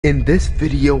In this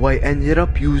video, I ended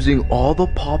up using all the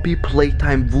Poppy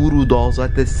Playtime Voodoo dolls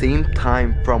at the same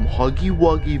time, from Huggy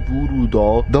Wuggy Voodoo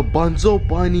doll, the Bunzo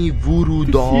Bunny Voodoo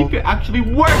doll. See if it actually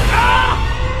worked.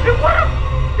 Ah! It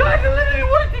worked! Guys, it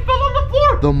literally worked. He fell on the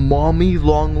floor. The Mommy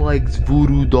Long Legs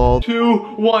Voodoo doll. 2,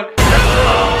 1.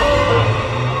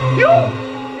 Yo!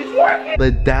 It's working! The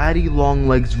Daddy Long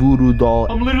Legs Voodoo doll.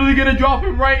 I'm literally gonna drop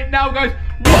him right now, guys.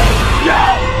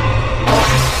 Yo!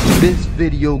 This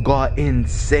video got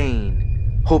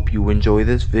insane. Hope you enjoy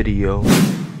this video.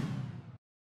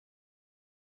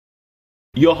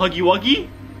 Yo, Huggy Wuggy?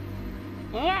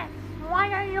 Yes,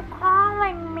 why are you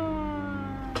calling me?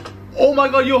 Oh my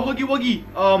god, yo, Huggy Wuggy.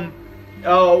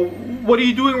 What are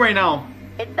you doing right now?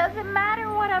 It doesn't matter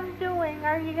what I'm doing.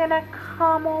 Are you gonna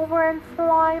come over and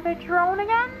fly the drone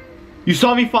again? You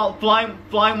saw me flying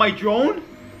my drone?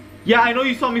 Yeah, I know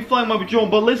you saw me flying my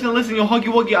drone, but listen, yo, Huggy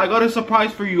Wuggy, I got a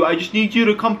surprise for you. I just need you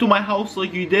to come to my house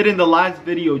like you did in the last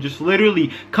video. Just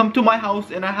literally come to my house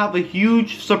and I have a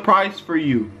huge surprise for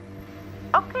you.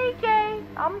 Okay, Jay,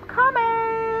 I'm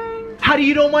coming. How do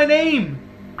you know my name?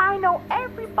 I know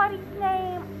everybody's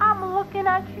name. I'm looking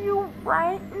at you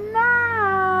right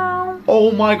now.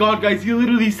 Oh my god, guys, he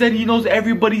literally said he knows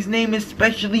everybody's name,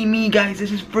 especially me, guys.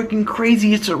 This is freaking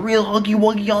crazy. It's a real Huggy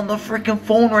Wuggy on the freaking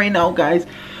phone right now, guys.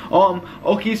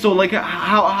 Okay, so like,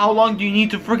 how long do you need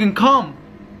to freaking come?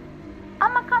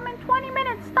 I'ma come in 20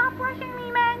 minutes. Stop rushing me,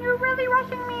 man. You're really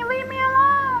rushing me. Leave me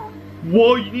alone.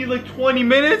 Whoa, you need like 20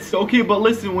 minutes? Okay, but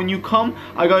listen, when you come,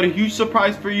 I got a huge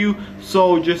surprise for you.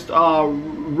 So just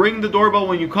ring the doorbell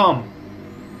when you come.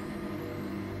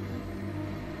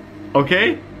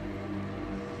 Okay?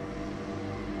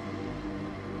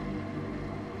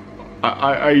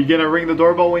 Are you gonna ring the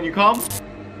doorbell when you come?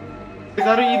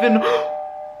 I don't even...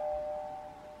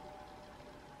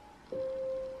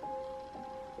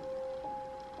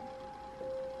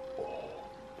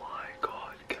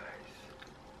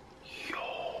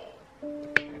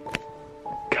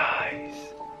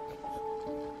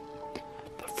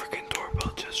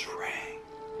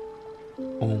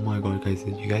 Oh my god, guys,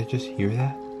 did you guys just hear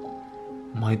that?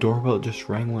 My doorbell just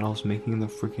rang when I was making the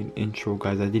freaking intro,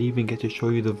 guys. I didn't even get to show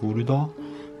you the voodoo doll.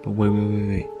 But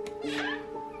wait.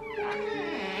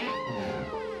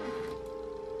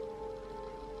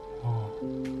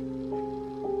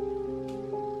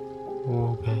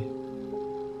 Oh, okay.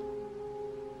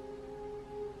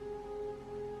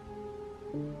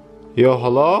 Yo,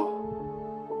 hello?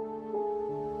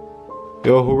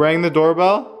 Yo, who rang the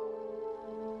doorbell?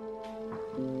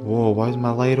 Whoa, why is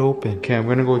my light open? Okay, I'm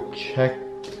gonna go check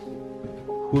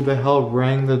who the hell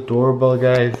rang the doorbell,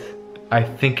 guys. I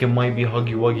think it might be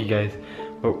Huggy Wuggy, guys.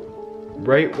 But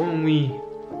right when we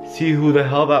see who the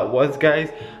hell that was,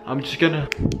 guys, I'm just gonna...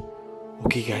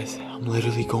 Okay, guys, I'm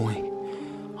literally going.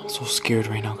 I'm so scared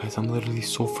right now, guys. I'm literally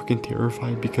so freaking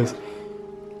terrified because...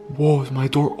 Whoa, is my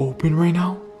door open right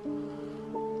now?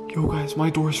 Yo, guys,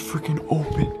 my door is freaking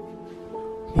open.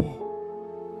 Whoa.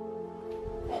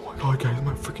 Oh guys,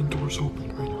 my freaking door's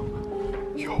open right now.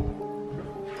 Yo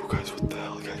guys, what the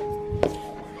hell, guys?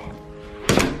 Oh my god.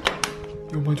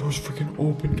 Yo, my door's freaking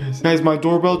open, guys. Guys, my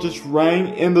doorbell just rang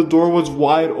and the door was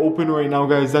wide open right now,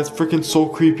 guys. That's freaking so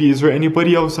creepy. Is there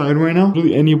anybody outside right now?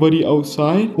 Really, anybody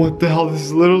outside? What the hell? This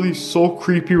is literally so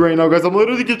creepy right now, guys. I'm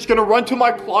literally just gonna run to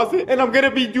my closet and I'm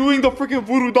gonna be doing the freaking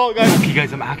voodoo doll, guys. Okay,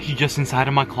 guys, I'm actually just inside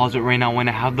of my closet right now and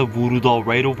I have the voodoo doll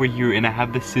right over here and I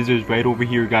have the scissors right over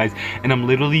here, guys. And I'm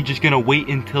literally just gonna wait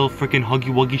until freaking Huggy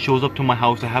Wuggy shows up to my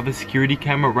house. I have a security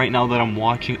camera right now that I'm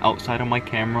watching outside of my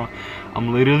camera.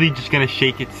 I'm literally just gonna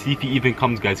shake it to see if he even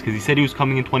comes, guys, because he said he was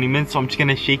coming in 20 minutes, so I'm just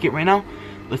gonna shake it right now.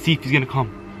 Let's see if he's gonna come.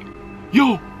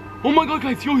 Yo! Oh my god,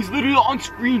 guys, yo, he's literally on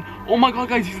screen. Oh my god,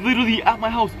 guys, he's literally at my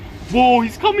house. Whoa,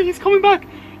 he's coming back.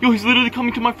 Yo, he's literally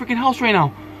coming to my freaking house right now.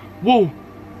 Whoa.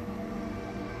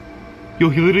 Yo,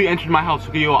 he literally entered my house.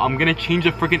 Okay, yo, I'm gonna change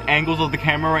the freaking angles of the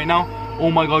camera right now. Oh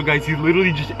my god, guys, he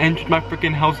literally just entered my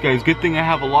freaking house, guys. Good thing I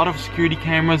have a lot of security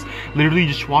cameras literally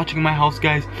just watching my house,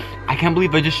 guys. I can't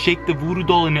believe I just shake the voodoo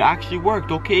doll and it actually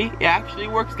worked, okay? It actually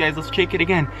works, guys. Let's shake it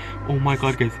again. Oh my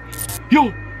god, guys.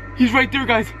 Yo, he's right there,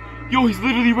 guys. Yo, he's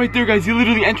literally right there, guys. He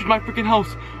literally entered my freaking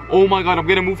house. Oh my god, I'm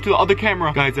gonna move to the other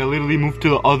camera. Guys, I literally moved to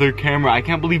the other camera. I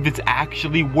can't believe it's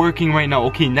actually working right now.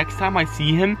 Okay, next time I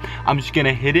see him, I'm just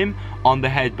gonna hit him on the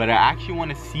head. But I actually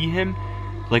want to see him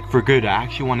like for good. I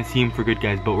actually want to see him for good,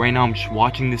 guys. But right now I'm just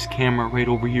watching this camera right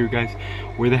over here, guys.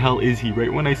 Where the hell is he?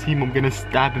 Right when I see him, I'm gonna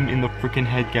stab him in the freaking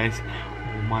head, guys.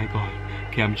 Oh my god.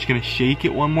 Okay, I'm just gonna shake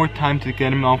it one more time to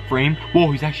get him on frame.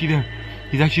 Whoa, he's actually there.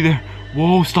 He's actually there.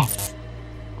 Whoa, stop.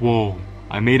 Whoa,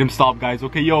 I made him stop, guys.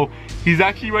 Okay, yo, he's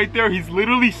actually right there. He's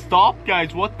literally stopped,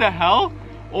 guys. What the hell?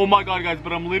 Oh my god, guys,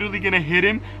 but I'm literally gonna hit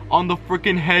him on the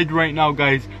freaking head right now,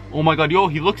 guys. Oh my god, yo,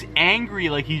 he looks angry,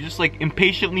 like he's just like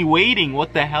impatiently waiting.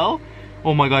 What the hell?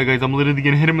 Oh my god, guys, I'm literally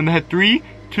gonna hit him in the head. 3,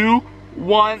 2,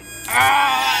 1.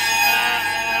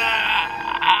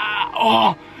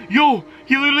 Oh, yo,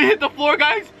 he literally hit the floor,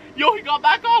 guys. Yo, he got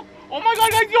back up. Oh my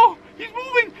god, guys, yo, he's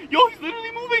moving. Yo, he's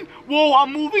literally moving. Whoa,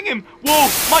 I'm moving him. Whoa,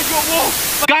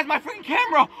 whoa. Guys, my freaking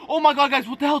camera. Oh my god, guys,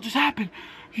 what the hell just happened?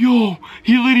 Yo,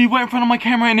 he literally went in front of my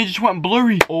camera and it just went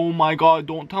blurry. Oh my god,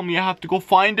 don't tell me I have to go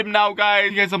find him now,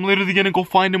 guys. Guys, I'm literally gonna go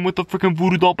find him with the freaking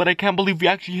voodoo doll, but I can't believe we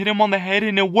actually hit him on the head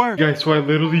and it worked. Guys, so I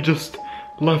literally just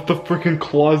left the freaking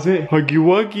closet. Huggy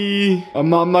Wuggy. I'm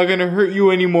not gonna hurt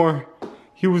you anymore.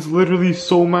 He was literally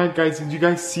so mad, guys. Did you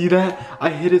guys see that?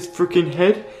 I hit his freaking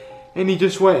head and he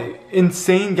just went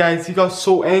insane, guys. He got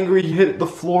so angry, he hit the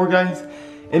floor, guys.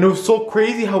 And it was so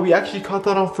crazy how we actually caught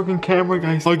that on freaking camera,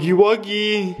 guys. Huggy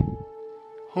Wuggy.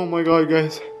 Oh my god,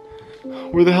 guys.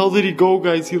 Where the hell did he go,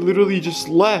 guys? He literally just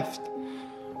left.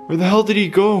 Where the hell did he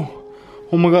go?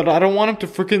 Oh my god, I don't want him to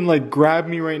freaking like grab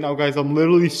me right now, guys. I'm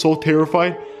literally so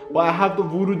terrified. But I have the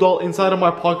voodoo doll inside of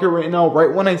my pocket right now. Right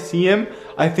when I see him,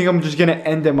 I think I'm just gonna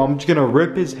end him. I'm just gonna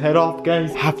rip his head off,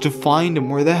 guys. Have to find him.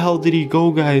 Where the hell did he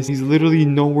go, guys? He's literally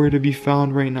nowhere to be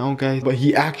found right now, guys. But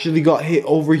he actually got hit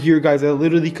over here, guys. I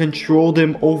literally controlled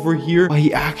him over here, but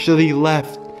he actually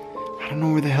left. I don't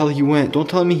know where the hell he went. Don't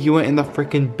tell me he went in the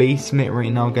freaking basement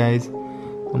right now, guys.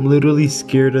 I'm literally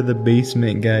scared of the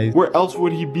basement, guys. Where else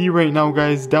would he be right now,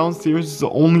 guys? Downstairs is the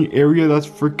only area that's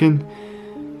freaking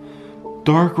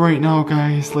dark right now,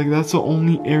 guys. Like, that's the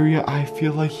only area I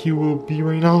feel like he will be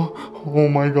right now. Oh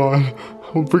my god,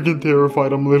 I'm freaking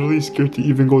terrified. I'm literally scared to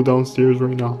even go downstairs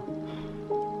right now.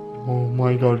 Oh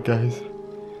my god, guys.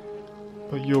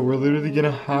 But yo, we're literally gonna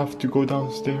have to go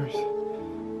downstairs.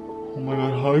 Oh my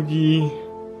god, Huggy.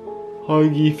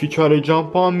 Huggy, if you try to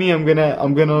jump on me, I'm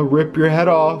gonna rip your head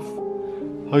off.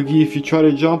 Huggy, if you try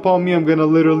to jump on me, I'm gonna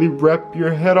literally rip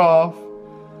your head off.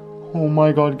 Oh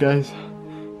my god, guys.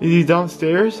 Is he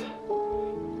downstairs?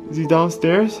 Is he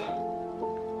downstairs?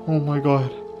 Oh my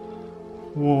god.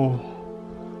 Whoa.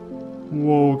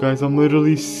 Whoa, guys, I'm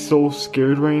literally so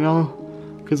scared right now.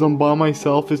 Because I'm by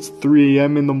myself. It's 3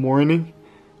 AM in the morning.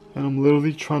 And I'm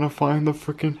literally trying to find the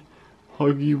freaking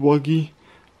Huggy Wuggy.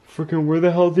 Freaking, where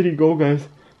the hell did he go, guys?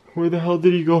 Where the hell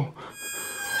did he go?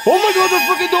 Oh my god, the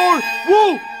freaking door!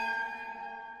 Whoa!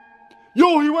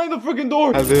 Yo, he went in the freaking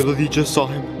door! I literally just saw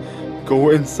him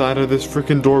go inside of this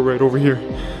freaking door right over here.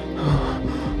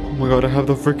 Oh my god, I have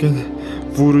the freaking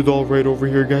voodoo doll right over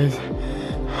here, guys.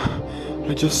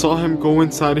 I just saw him go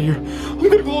inside of here. I'm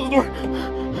gonna close the door.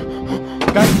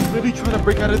 Guys, he's literally trying to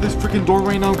break out of this freaking door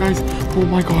right now, guys. Oh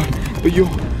my god. But yo,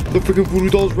 the freaking voodoo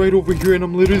doll's right over here and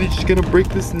I'm literally just gonna break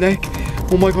this neck.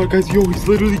 Oh my god, guys. Yo, he's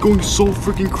literally going so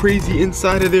freaking crazy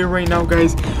inside of there right now,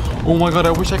 guys. Oh my god,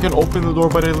 I wish I could open the door,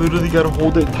 but I literally gotta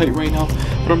hold it tight right now.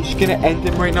 But I'm just gonna end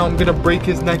him right now. I'm gonna break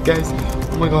his neck, guys.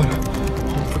 Oh my god.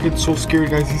 I'm freaking so scared,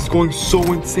 guys. He's going so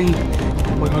insane.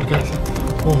 Oh my god, guys.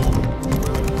 Oh.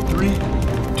 3,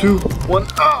 2, 1.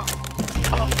 Ah!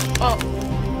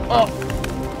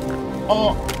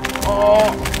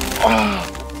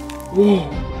 Whoa.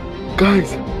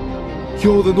 Guys.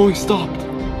 Yo, the noise stopped.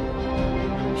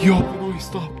 Yo, the noise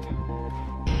stopped.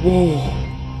 Whoa.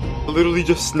 I literally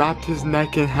just snapped his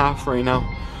neck in half right now.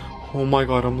 Oh my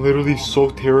god, I'm literally so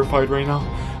terrified right now.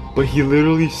 But he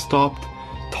literally stopped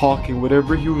talking.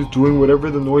 Whatever he was doing,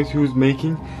 whatever the noise he was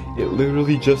making, it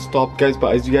literally just stopped, guys.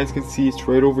 But as you guys can see, it's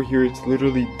right over here. It's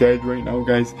literally dead right now,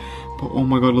 guys. But oh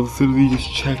my god, let's literally just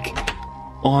check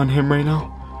on him right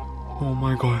now. Oh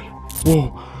my god.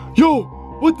 Whoa. Yo,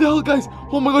 what the hell, guys?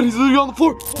 Oh my god, he's literally on the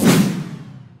floor.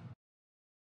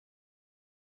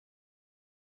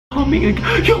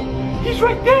 Yo, he's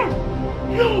right there.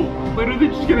 Yo, literally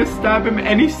just gonna stab him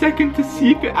any second to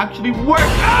see if it actually works.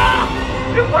 Ah!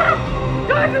 It worked!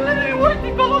 Guys, it literally worked.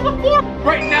 He fell on the floor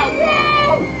right now.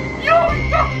 Whoa! Yo, he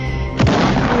fell.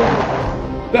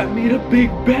 That made a big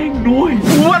bang noise.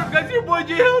 What up, guys? Your boy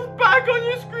J Hill's back on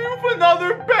your screen with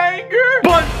another banger.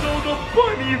 Bunzo the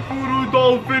Bunny Voodoo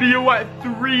Doll video at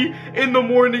 3 in the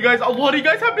morning, guys. A lot of you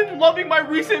guys have been loving my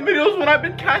recent videos when I've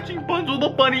been catching Bunzo the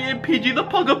Bunny and PG the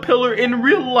Pug-A-Pillar in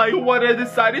real life. So what I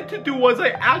decided to do was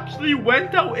I actually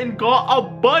went out and got a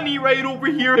bunny right over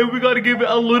here. And we gotta give it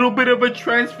a little bit of a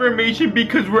transformation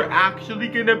because we're actually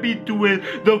gonna be doing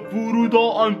the voodoo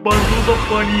doll on Bunzo the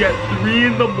Bunny at 3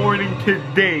 in the morning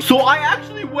today. So I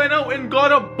actually went out and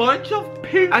got a bunch of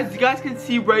pink, as you guys can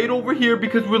see right over here,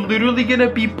 because we're literally gonna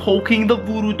be poking the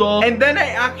voodoo doll. And then I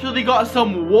actually got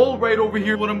some wool right over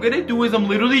here. What I'm gonna do is I'm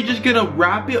literally just gonna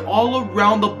wrap it all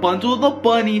around the Bunzo the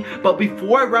bunny. But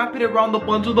before I wrap it around the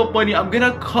Bunzo the bunny, I'm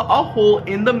gonna cut a hole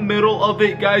in the middle of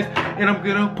it, guys, and I'm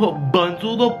gonna put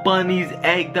Bunzo the bunny's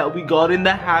egg that we got in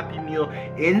the Happy Meal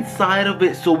inside of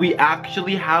it, so we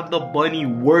actually have the bunny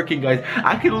working, guys.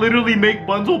 I can literally make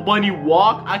Bunzo bunny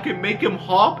walk, I can make him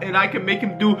hop, and I can make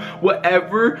him do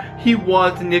whatever he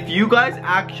wants. And if you guys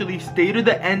actually stay to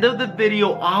the end of the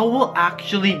video, I will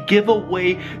actually give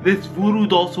away this voodoo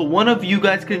doll, so one of you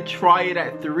guys can try it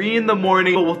at 3 in the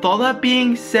morning. But with all that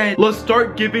being said, let's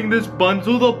start giving this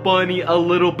Bunzo the bunny a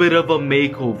little bit of a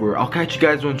makeover. I'll catch you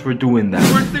guys once we're doing that.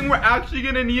 First thing we're actually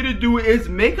gonna need to do is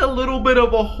make a little bit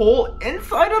of a hole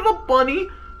inside of the bunny.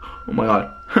 Oh my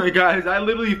god. Guys, I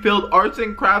literally failed arts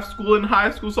and crafts school in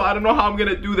high school, so I don't know how I'm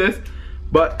gonna do this.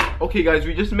 But, okay guys,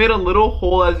 we just made a little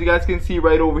hole, as you guys can see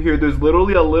right over here. There's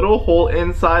literally a little hole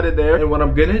inside of there. And what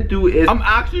I'm gonna do is, I'm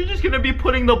actually just gonna be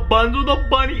putting the Bunzo the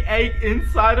bunny egg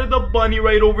inside of the bunny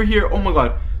right over here. Oh my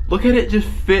god. Look at it just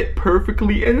fit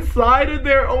perfectly inside of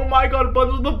there. Oh my god,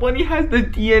 Bunzo the bunny has the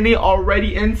DNA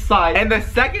already inside. And the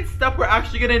second step we're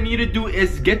actually gonna need to do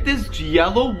is get this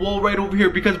yellow wool right over here,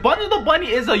 because Bunzo the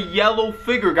bunny is a yellow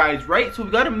figure, guys, right? So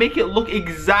we gotta make it look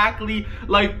exactly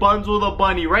like Bunzo the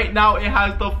bunny. Right now it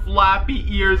has the flappy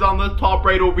ears on the top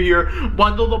right over here.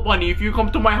 Bunzo the bunny, if you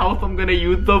come to my house, I'm gonna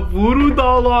use the voodoo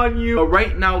doll on you. But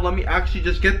right now, let me actually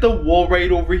just get the wool right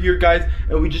over here, guys,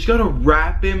 and we just gotta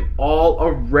wrap him all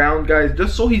around, guys,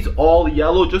 just so he's all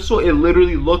yellow, just so it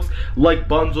literally looks like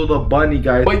Bunzo the bunny,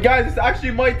 guys. But guys, this actually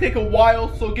might take a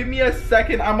while, so give me a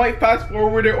second. I might fast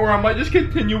forward it, or I might just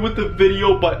continue with the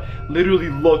video. But literally,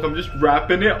 look, I'm just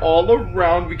wrapping it all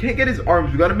around. We can't get his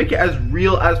arms, we gotta make it as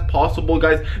real as possible,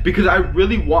 guys, because I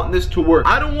really want this to work.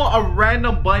 I don't want a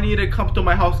random bunny to come to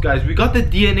my house, guys. We got the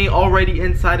DNA already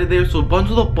inside of there, so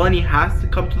Bunzo the bunny has to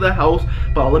come to the house.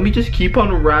 But let me just keep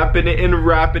on wrapping it and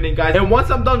wrapping it, guys. And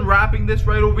once I'm done wrapping this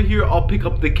right over here, I'll pick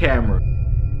up the camera.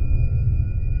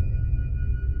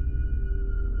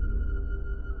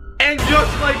 And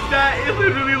just like that, it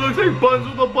literally looks like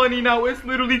Bunzo the bunny now. It's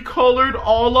literally colored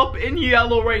all up in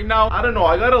yellow right now. I don't know,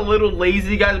 I got a little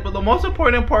lazy, guys, but the most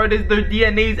important part is their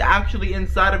DNA is actually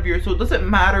inside of here, so it doesn't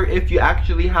matter if you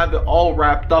actually have it all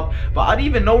wrapped up. But I don't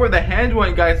even know where the hand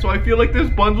went, guys, so I feel like this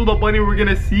Bunzo the bunny we're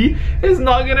gonna see is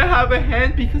not gonna have a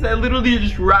hand, because I literally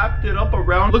just wrapped it up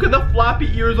around. Look at the flappy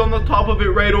ears on the top of it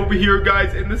right over here,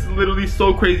 guys, and this is literally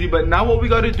so crazy. But now what we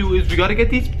gotta do is we gotta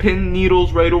get these pin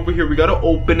needles right over here. We gotta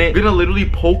open it. We're gonna literally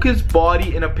poke his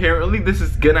body, and apparently this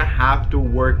is gonna have to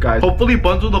work, guys. Hopefully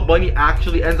Bunzo the bunny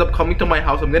actually ends up coming to my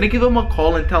house. I'm gonna give him a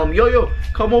call and tell him, yo,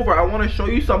 come over, I want to show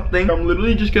you something. I'm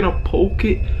literally just gonna poke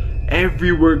it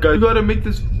everywhere, guys. We gotta make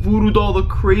this voodoo doll the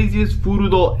craziest voodoo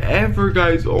doll ever,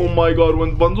 guys. Oh my god,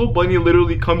 when Bunzo bunny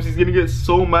literally comes, he's gonna get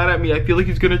so mad at me. I feel like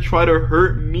he's gonna try to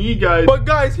hurt me, guys. But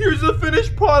guys, here's the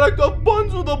finished product of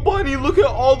Bunzo the bunny. Look at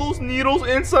all those needles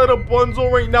inside of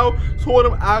Bunzo right now. So what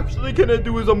I'm actually gonna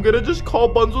do is I'm gonna just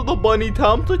call Bunzo the bunny,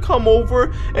 tell him to come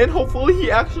over, and hopefully he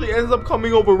actually ends up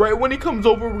coming over. Right when he comes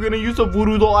over, we're gonna use a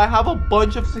voodoo doll. I have a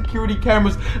bunch of security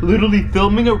cameras literally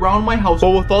filming around my house.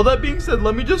 But with all that being said,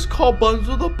 let me just call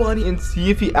Bunzo the bunny and see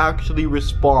if he actually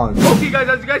responds. Okay guys,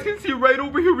 as you guys can see right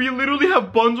over here, we literally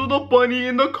have Bunzo the bunny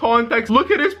in the context. Look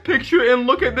at his picture and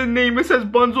look at the name. It says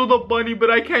Bunzo the bunny,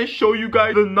 but I can't show you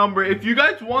guys the number. If you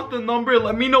guys want the number,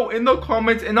 let me know in the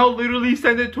comments, and I'll literally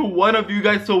send it to one of you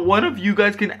guys, so one of you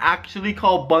guys can actually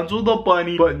call Bunzo the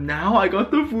bunny. But now I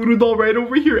got the voodoo doll right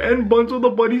over here and Bunzo the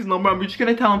bunny's number. I'm just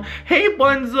gonna tell him, hey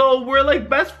Bunzo, we're like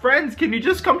best friends, can you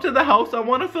just come to the house? I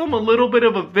want to film a little bit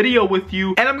of a video with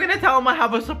you. And I'm gonna tell him I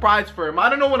have a surprise for him. I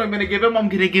don't know what I'm gonna give him. I'm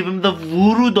gonna give him the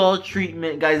voodoo doll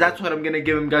treatment, guys. That's what I'm gonna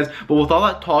give him, guys. But with all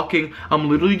that talking, I'm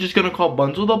literally just gonna call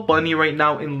Bunzo the bunny right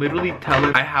now and literally tell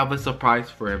him I have a surprise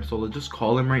for him. So let's just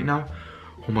call him right now.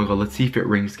 Oh my god, let's see if it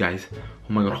rings, guys.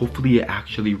 Oh my god, hopefully it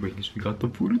actually rings. We got the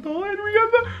voodoo doll and we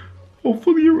got the...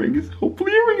 Hopefully it rings.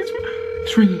 Hopefully it rings.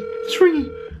 It's ringing. It's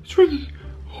ringing. It's ringing.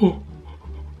 Oh.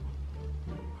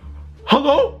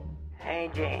 Hello?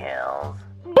 Hey, J-Hills.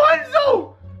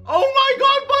 Bunzo! Oh my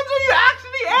god, Bunzo, you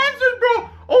actually answered, bro!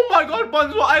 Oh my god,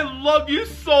 Bunzo, I love you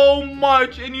so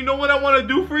much. And you know what I want to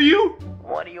do for you?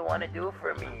 What do you want to do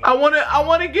for me? I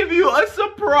wanna give you a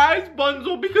surprise,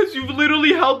 Bunzo, because you've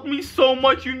literally helped me so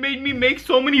much. You made me make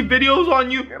so many videos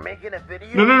on you. You're making a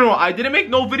video? No, I didn't make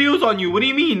no videos on you. What do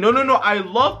you mean? No, I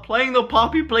love playing the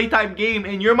Poppy Playtime game,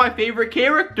 and you're my favorite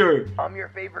character. I'm your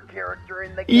favorite character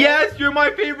in the game? Yes, you're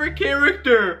my favorite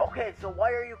character. Okay, so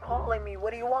why are you calling me?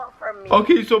 What do you want from me?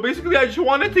 Okay, so basically I just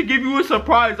wanted to give you a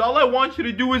surprise. All I want you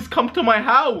to do is come to my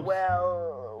house.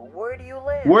 Well, where do you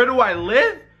live? Where do I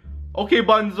live? Okay,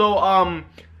 Bunzo,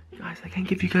 guys, I can't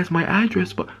give you guys my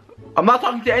address, but I'm not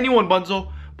talking to anyone, Bunzo.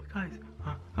 But guys,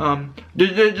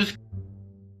 just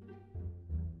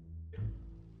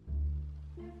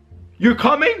you're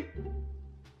coming?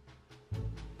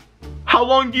 How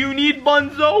long do you need,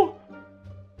 Bunzo?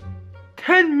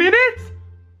 10 minutes?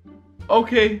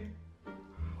 Okay.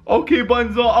 Okay,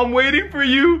 Bunzo, I'm waiting for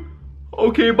you.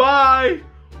 Okay, bye.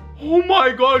 Oh my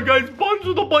god, guys,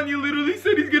 Bunzo the bunny literally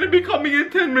said he's gonna be coming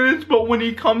in 10 minutes, but when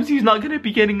he comes, he's not gonna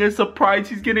be getting a surprise.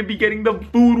 He's gonna be getting the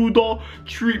voodoo doll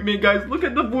treatment, guys. Look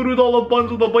at the voodoo doll of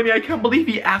Bunzo the bunny. I can't believe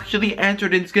he actually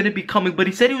answered and he's gonna be coming, but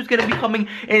he said he was gonna be coming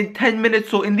in 10 minutes.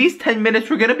 So in these 10 minutes,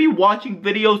 we're gonna be watching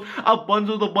videos of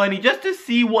Bunzo the bunny just to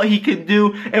see what he can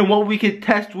do and what we can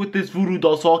test with this voodoo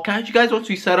doll. So I'll catch you guys once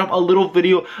we set up a little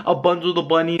video of Bunzo the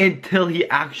bunny until he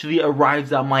actually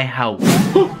arrives at my house.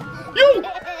 Yo!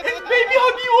 Baby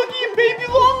Huggy Wuggy and Baby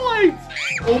Longlegs!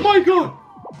 Oh my god!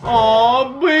 Aw,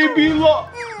 Baby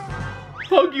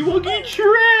Huggy Wuggy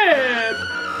trip!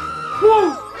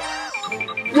 Whoa!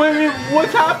 Wait,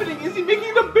 what's happening? Is he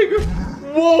making them bigger?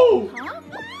 Whoa!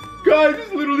 Guys,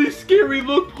 it's literally scary.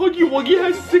 Look, Huggy Wuggy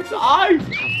has 6 eyes!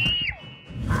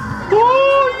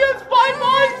 Oh, he has 5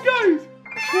 eyes, guys!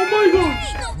 Oh my god!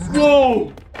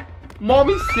 Whoa!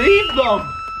 Mommy saved them!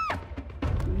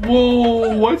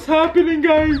 Whoa, what's happening,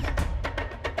 guys?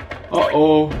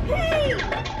 Uh-oh.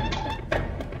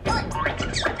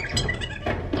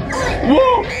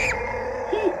 Whoa!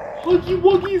 Huggy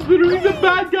Wuggy is literally the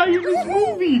bad guy in this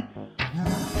movie.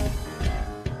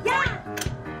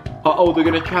 Uh-oh, they're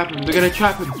gonna trap him. They're gonna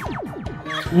trap him.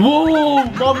 Whoa!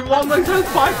 Mommy Longlegs has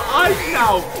 5 eyes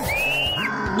now.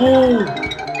 Whoa!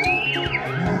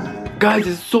 Guys,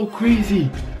 it's so crazy.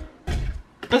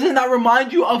 Doesn't that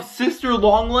remind you of Sister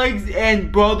Longlegs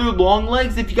and Brother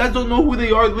Longlegs? If you guys don't know who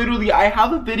they are, literally, I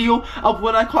have a video of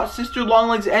when I caught Sister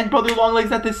Longlegs and Brother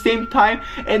Longlegs at the same time,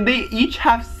 and they each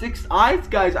have 6 eyes,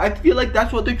 guys. I feel like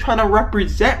that's what they're trying to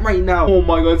represent right now. Oh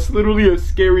my god, it's literally a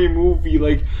scary movie.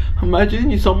 Like,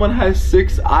 imagine someone has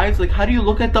 6 eyes. Like, how do you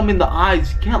look at them in the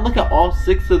eyes? You can't look at all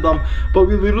 6 of them. But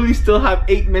we literally still have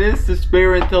 8 minutes to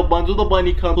spare until Bunzo the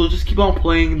bunny comes. So just keep on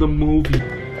playing the movie.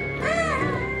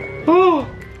 Oh.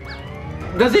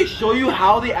 Does it show you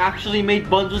how they actually made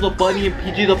Bunzo the bunny and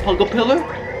PG the Pug-A-Pillar?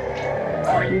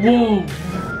 Whoa!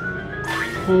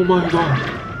 Oh my god!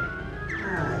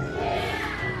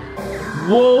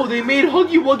 Whoa! They made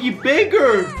Huggy Wuggy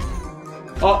bigger!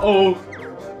 Uh-oh!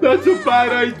 That's a bad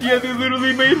idea. They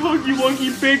literally made Huggy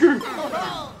Wuggy bigger.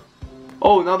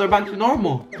 Oh, now they're back to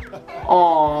normal.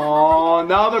 Aww,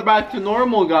 now they're back to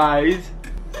normal, guys.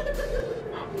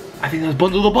 I think that's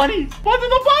Bunzo the bunny. Bunzo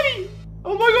the bunny!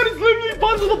 Oh my god, it's literally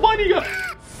Bunzo the bunny, guys.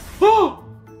 Oh.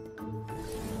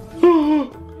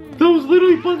 That was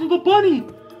literally Bunzo the bunny.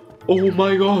 Oh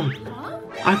my god.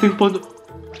 I think Bunzo...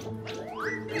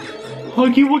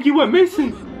 Huggy Wuggy went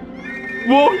missing.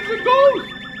 Whoa, it's a ghost.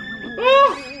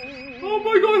 Oh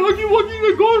my god, Huggy Wuggy's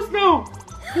a ghost now.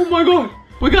 Oh my god.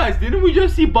 But guys, didn't we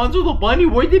just see Bunzo the bunny?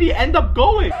 Where did he end up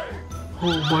going?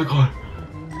 Oh my god.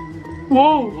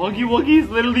 Whoa, Huggy Wuggy is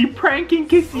literally pranking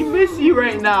Kissy Missy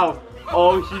right now.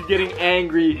 Oh, she's getting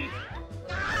angry.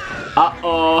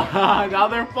 Uh-oh. Now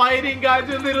they're fighting, guys.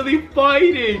 They're literally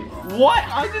fighting. What?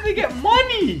 How did they get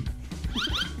money?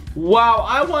 Wow,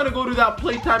 I want to go to that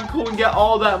Playtime Co and get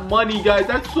all that money, guys.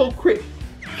 That's so crazy.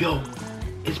 Yo,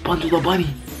 it's Bunzo the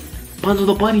bunny. Bunzo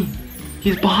the bunny.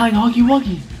 He's behind Huggy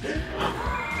Wuggy.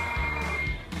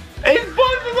 It's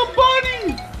Bunzo the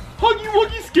bunny. Huggy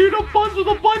Wuggy scared of Bunzo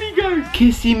the bunny, guys.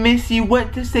 Kissy Missy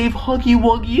went to save Huggy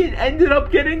Wuggy and ended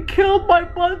up getting killed by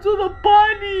Bunzo the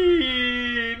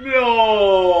bunny.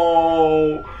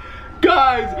 No.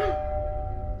 Guys,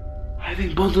 I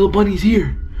think Bunzo the bunny's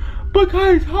here. But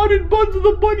guys, how did Bunzo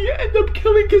the bunny end up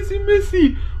killing Kissy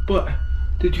Missy? But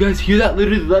did you guys hear that?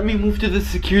 Literally, let me move to the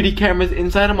security cameras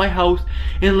inside of my house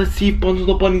and let's see if Bunzo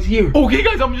the bunny's here. Okay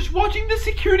guys, I'm just watching the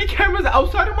security cameras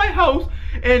outside of my house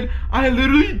and I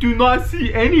literally do not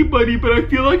see anybody, but I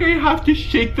feel like I have to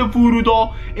shake the voodoo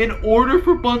doll in order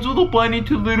for Bunzo the bunny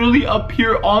to literally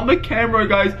appear on the camera,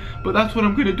 guys. But that's what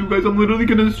I'm gonna do, guys. I'm literally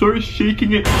gonna start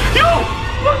shaking it. Yo!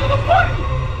 Bunzo the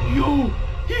bunny! Yo!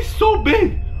 He's so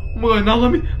big! my god, now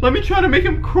let me try to make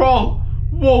him crawl.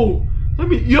 Whoa.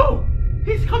 Yo,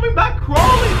 he's coming back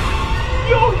crawling.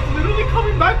 Yo, he's literally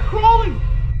coming back crawling.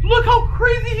 Look how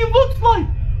crazy he looks like.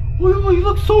 Oh, he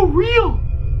looks so real.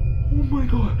 Oh my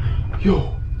god.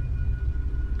 Yo,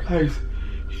 guys,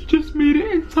 he just made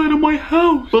it inside of my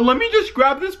house. But let me just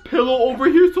grab this pillow over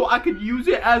here so I could use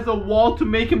it as a wall to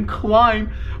make him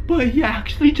climb. But he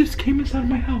actually just came inside of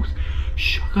my house.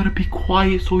 Shh, I gotta be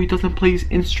quiet so he doesn't play his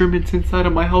instruments inside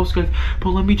of my house, guys.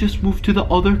 But let me just move to the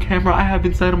other camera I have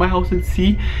inside of my house and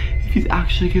see if he's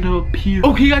actually gonna appear.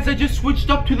 Okay, guys, I just switched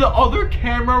up to the other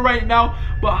camera right now,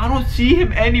 but I don't see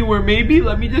him anywhere. Maybe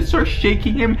let me just start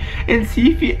shaking him and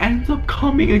see if he ends up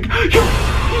coming again. Yo,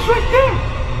 he's right there.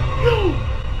 Yo,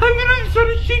 I literally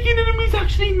started shaking him and he's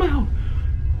actually in my house.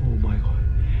 Oh my god.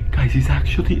 Guys, he's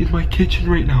actually in my kitchen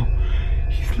right now.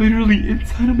 He's literally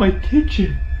inside of my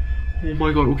kitchen. Oh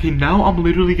my god. Okay, now I'm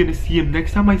literally gonna see him.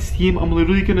 Next time I see him, I'm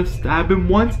literally gonna stab him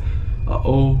once.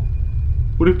 Uh-oh.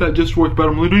 What if that just worked? But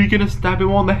I'm literally gonna stab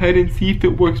him on the head and see if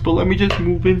it works. But let me just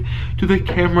move in to the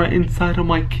camera inside of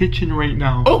my kitchen right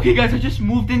now. Okay, guys, I just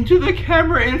moved into the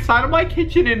camera inside of my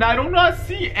kitchen and I do not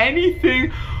see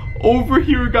anything over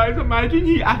here, guys. Imagine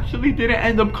he actually didn't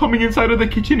end up coming inside of the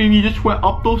kitchen and he just went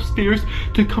up those stairs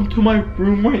to come to my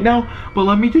room right now. But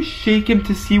let me just shake him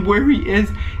to see where he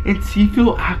is and see if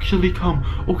he'll actually come.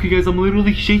 Okay, guys, I'm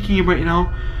literally shaking him right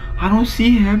now. I don't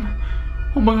see him.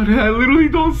 Oh my god, I literally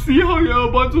don't see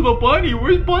Bunzo the bunny.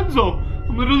 Where's Bunzo?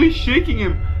 I'm literally shaking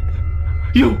him.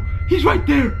 Yo, he's right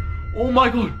there. Oh my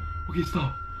god. Okay,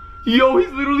 stop. Yo, he's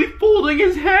literally folding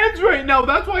his hands right now.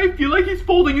 That's why I feel like he's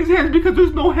folding his hands, because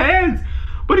there's no hands.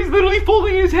 But he's literally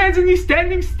folding his hands and he's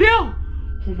standing still.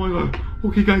 Oh my god.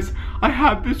 Okay, guys, I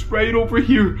have this right over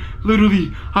here.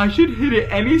 Literally, I should hit it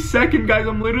any second, guys.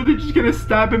 I'm literally just gonna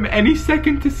stab him any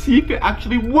second to see if it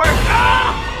actually works.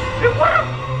 Ah! It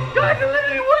worked! Guys, it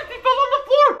literally worked. He fell on the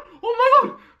floor. Oh my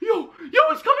god. Yo,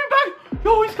 he's coming back.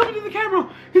 Yo, he's coming to the camera.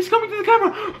 He's coming to the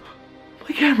camera.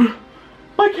 My camera.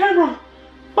 My camera.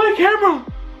 My camera!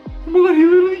 Oh my god, he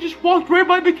literally just walked right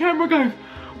by the camera, guys.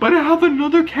 But I have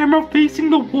another camera facing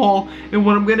the wall. And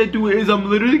what I'm gonna do is I'm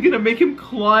literally gonna make him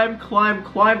climb.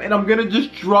 And I'm gonna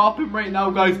just drop him right now,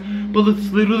 guys. But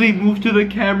let's literally move to the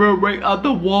camera right at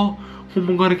the wall. Oh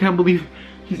my god, I can't believe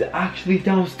he's actually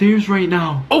downstairs right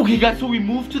now. Okay, guys, so we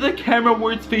moved to the camera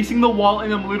where it's facing the wall.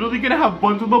 And I'm literally gonna have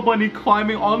Bunzo the bunny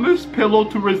climbing on this pillow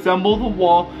to resemble the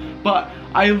wall. But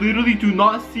I literally do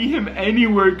not see him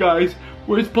anywhere, guys.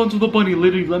 Where's Bunzo the bunny?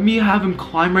 Literally, let me have him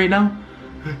climb right now.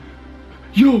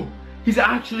 Yo, he's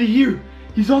actually here.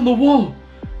 He's on the wall.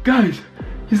 Guys,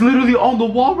 he's literally on the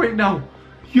wall right now.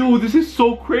 Yo, this is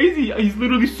so crazy. He's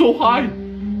literally so high.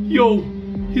 Yo,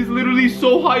 he's literally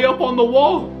so high up on the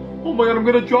wall. Oh my god, I'm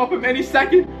gonna drop him any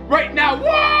second. Right now.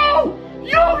 Whoa!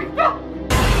 Yo, he fell.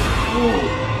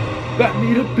 Whoa, that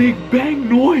made a big bang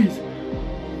noise.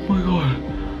 Oh my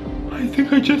god. I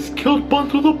think I just killed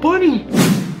Bunzo the bunny.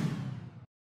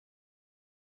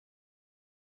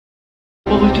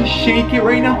 Well, let's just shake it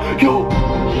right now. Yo,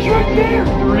 he's right there.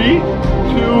 3, 2,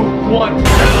 1.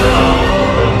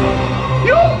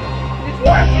 Yo, it's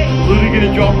working. Literally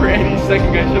gonna drop her any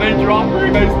second, guys. Should I drop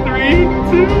her, guys? 3,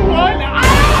 2, 1.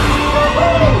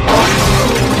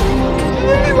 She's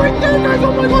literally right there, guys.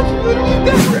 Oh my god, she's literally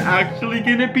there. We're actually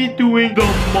gonna be doing the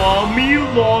Mommy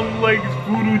Long Legs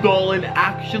voodoo doll and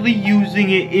actually using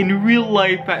it in real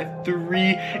life at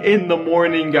 3 in the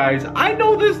morning, guys. I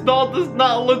know this doll does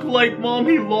not look like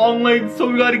Mommy Long Legs, so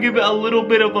we gotta give it a little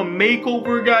bit of a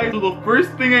makeover, guys. So the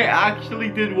first thing I actually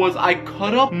did was I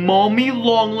cut up Mommy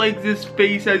Long Legs'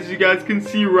 face, as you guys can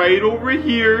see right over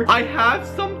here. I have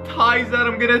some ties that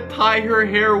I'm gonna tie her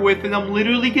hair with, and I'm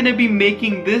literally gonna be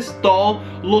making this doll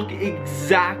look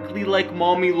exactly like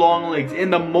Mommy Long Legs.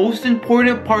 And the most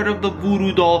important part of the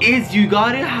voodoo doll is you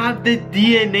gotta have the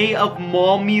DNA of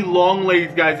Mommy Long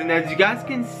Legs, guys. And as you guys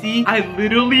can see, I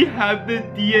literally have the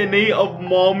DNA of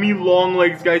Mommy Long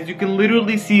Legs, guys. You can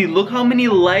literally see, look how many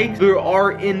legs there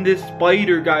are in this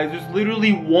spider, guys. There's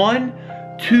literally 1,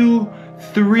 2,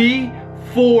 3,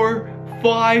 4,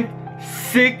 5,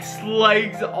 6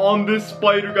 legs on this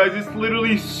spider, guys. It's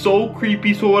literally so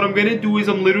creepy. So what I'm gonna do is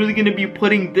I'm literally gonna be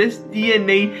putting this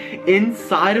DNA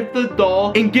inside of the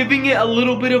doll and giving it a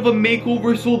little bit of a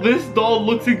makeover so this doll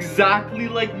looks exactly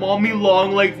like Mommy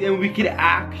Long Legs, and we can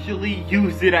actually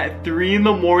use it at 3 in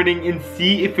the morning and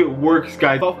see if it works,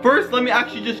 guys. But first, let me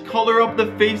actually just color up the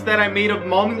face that I made of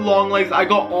Mommy Long Legs. I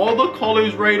got all the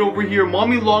colors right over here.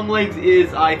 Mommy Long Legs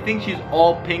is, I think she's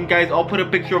all pink, guys. I'll put a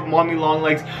picture of Mommy Long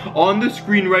Legs on the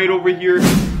screen right over here.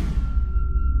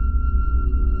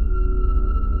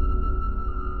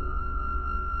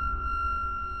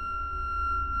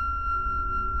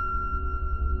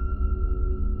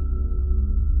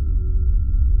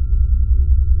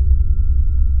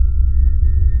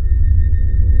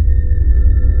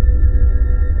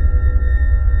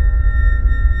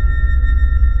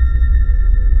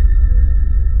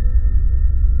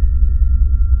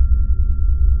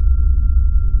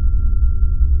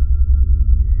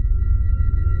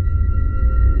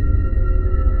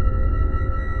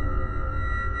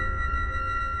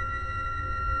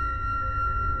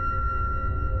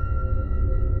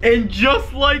 And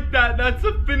just like that, that's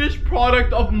the finished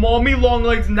product of Mommy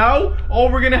Longlegs. Now,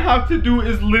 all we're gonna have to do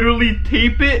is literally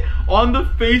tape it on the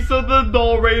face of the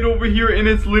doll right over here, and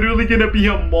it's literally gonna be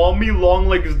a Mommy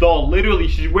Longlegs doll. Literally,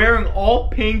 she's wearing all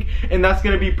pink, and that's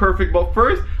gonna be perfect. But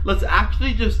first, let's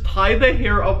actually just tie the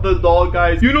hair of the doll,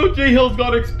 guys. You know J Hill's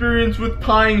got experience with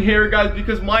tying hair, guys,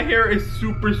 because my hair is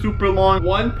super long.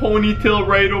 One ponytail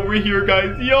right over here,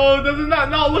 guys. Yo, doesn't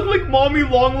that not look like Mommy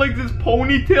Longlegs'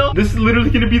 ponytail? This is literally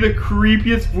gonna be the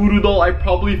creepiest voodoo doll I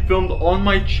probably filmed on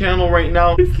my channel right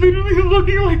now. It's literally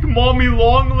looking like Mommy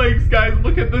Longlegs, guys.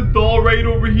 Look at the doll right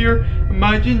over here.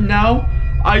 Imagine now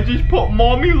I just put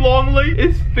Mommy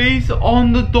Longlegs' face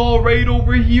on the doll right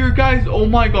over here, guys. Oh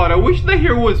my god, I wish the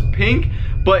hair was pink,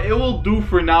 but it will do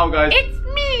for now, guys. It's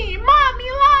me, Mommy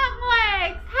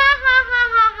Longlegs. Ha ha ha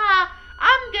ha ha.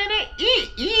 I'm gonna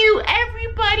eat you,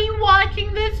 everybody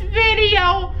watching this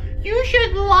video. You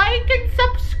should like and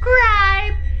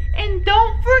subscribe. And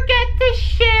don't forget to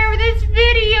share this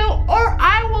video, or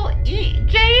I will eat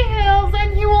J Hills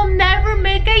and he will never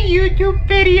make a YouTube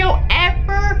video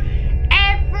ever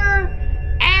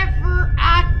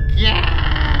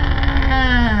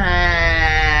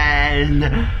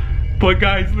again. But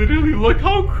guys, literally look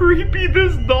how creepy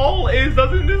this doll is.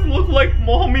 Doesn't this look like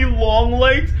Mommy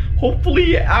Longlegs?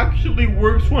 Hopefully it actually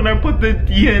works when I put the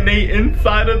DNA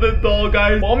inside of the doll,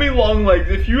 guys. Mommy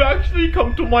Longlegs, if you actually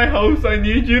come to my house, I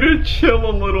need you to chill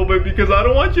a little bit, because I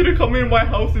don't want you to come in my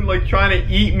house and like trying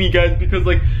to eat me, guys, because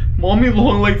like Mommy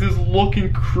Longlegs is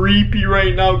looking creepy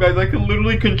right now, guys. I can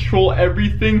literally control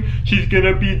everything she's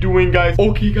gonna be doing, guys.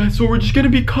 Okay, guys, so we're just gonna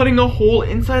be cutting a hole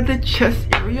inside the chest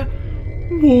area.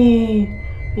 Whoa.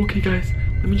 Okay, guys,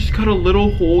 let me just cut a little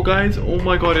hole, guys. Oh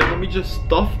my god, and let me just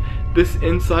stuff this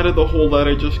inside of the hole that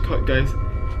I just cut, guys.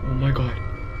 Oh my god.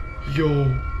 Yo,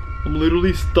 I'm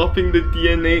literally stuffing the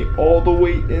DNA all the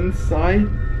way inside.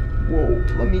 Whoa,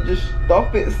 let me just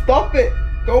stuff it. Stuff it.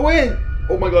 Go in.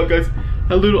 Oh my god, guys.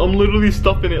 I'm literally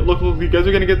stuffing it. Look, you guys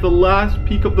are gonna get the last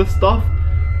peek of the stuff.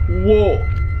 Whoa.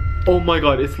 Oh my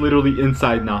god, it's literally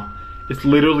inside now. It's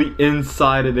literally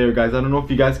inside of there, guys. I don't know if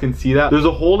you guys can see that. There's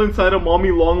a hole inside of Mommy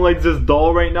Longlegs'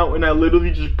 doll right now, and I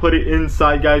literally just put it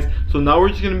inside, guys. So now we're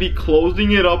just gonna be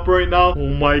closing it up right now.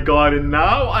 Oh my god, and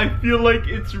now I feel like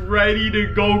it's ready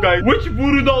to go, guys. Which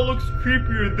voodoo doll looks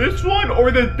creepier, this one or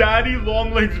the Daddy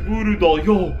Longlegs voodoo doll?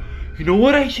 Yo, you know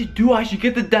what I should do? I should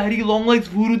get the Daddy Longlegs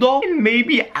voodoo doll and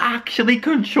maybe actually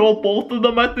control both of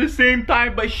them at the same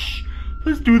time, but shh.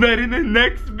 Let's do that in the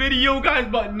next video, guys.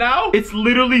 But now it's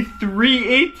literally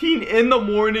 3:18 in the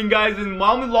morning, guys, and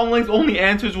Mommy Longlegs only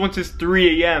answers once it's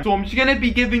 3 a.m. So I'm just gonna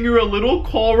be giving her a little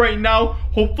call right now.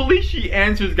 Hopefully she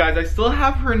answers, guys. I still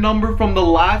have her number from the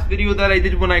last video that I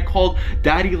did when I called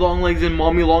Daddy Longlegs and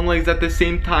Mommy Longlegs at the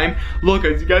same time. Look,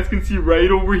 as you guys can see right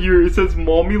over here, it says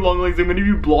Mommy Longlegs. I'm gonna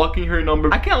be blocking her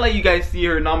number. I can't let you guys see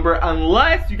her number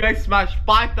unless you guys smash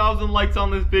 5,000 likes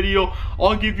on this video.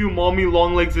 I'll give you Mommy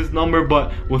Longlegs' number.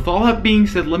 But with all that being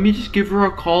said, let me just give her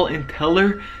a call and tell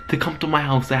her to come to my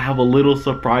house. I have a little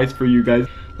surprise for you guys.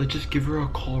 Let's just give her a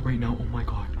call right now. Oh my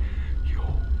god. Yo.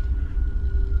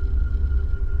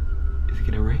 Is it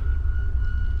gonna ring?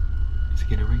 Is it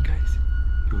gonna ring, guys?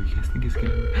 Yo, you guys think it's gonna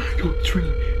ring? Yo, it's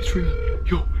ringing. It's ringing.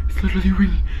 Yo, it's literally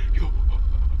ringing. Yo.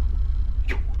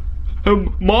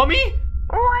 Yo. Mommy?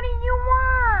 What do you want?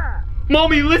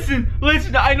 Mommy, listen,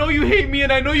 I know you hate me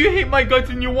and I know you hate my guts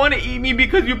and you want to eat me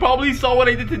because you probably saw what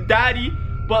I did to Daddy.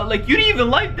 But like, you didn't even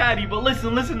like Daddy. But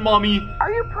listen, Mommy.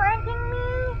 Are you pranking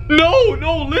me?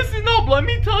 No, listen up. Let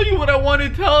me tell you what I want to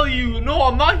tell you. No,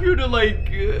 I'm not here to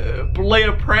like, play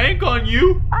a prank on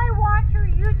you. I watch your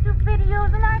YouTube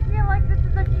videos and I feel like this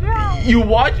is a joke. You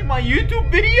watch my YouTube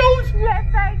videos?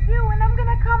 Yes, I do, and I'm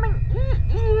gonna come and eat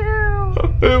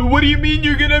you. What do you mean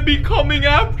you're gonna be coming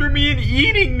after me and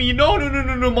eating me? No,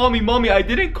 Mommy, I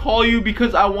didn't call you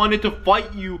because I wanted to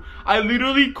fight you. I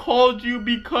literally called you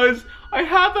because I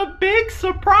have a big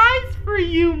surprise for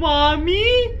you,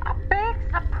 Mommy. A big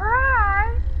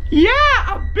surprise?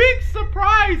 Yeah, a big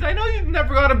surprise. I know you've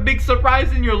never got a big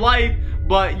surprise in your life,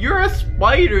 but you're a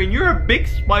spider and you're a big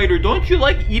spider. Don't you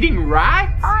like eating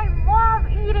rats? I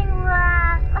love eating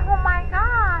rats. Oh my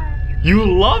god. You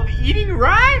love eating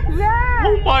rats? Yeah.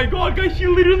 Oh my god, guys, she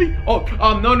literally... no,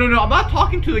 I'm not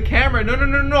talking to the camera. No,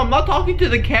 I'm not talking to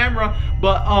the camera.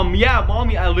 But, yeah,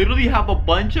 Mommy, I literally have a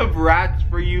bunch of rats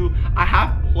for you. I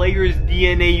have players'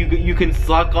 DNA you can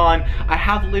suck on. I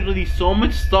have literally so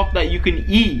much stuff that you can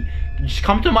eat. Just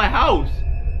come to my house.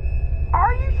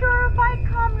 Are you sure if I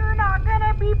come, you're not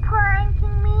gonna be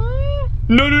pranking me?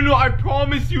 No, no, no, I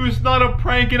promise you it's not a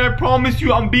prank, and I promise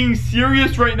you I'm being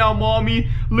serious right now, Mommy.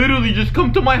 Literally, just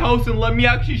come to my house and let me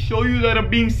actually show you that I'm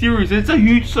being serious. It's a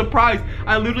huge surprise.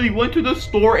 I literally went to the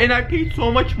store and I paid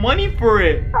so much money for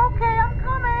it. Okay, I'm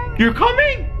coming. You're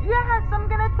coming? Yes, I'm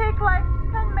gonna take like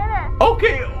 10 minutes.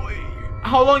 Okay,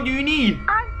 how long do you need?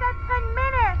 I said 10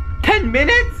 minutes. 10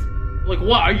 minutes? Like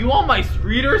what, are you on my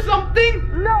street or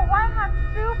something? No, I have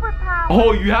superpowers.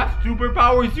 Oh, you have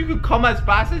superpowers? You could come as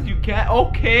fast as you can?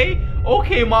 Okay.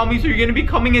 Okay, Mommy, so you're gonna be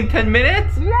coming in 10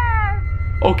 minutes? Yes.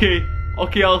 Okay.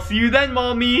 Okay, I'll see you then,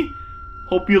 Mommy.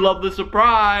 Hope you love the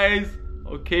surprise.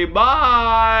 Okay,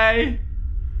 bye.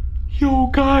 Yo,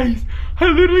 guys, I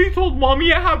literally told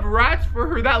Mommy I have rats for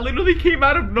her. That literally came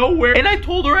out of nowhere. And I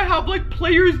told her I have like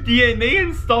players' DNA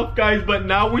and stuff, guys. But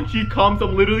now when she comes,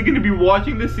 I'm literally going to be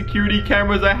watching the security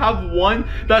cameras. I have one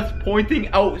that's pointing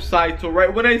outside. So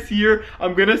right when I see her,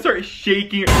 I'm going to start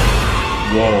shaking her.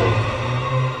 Whoa.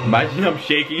 Imagine I'm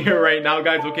shaking her right now,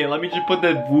 guys. Okay, let me just put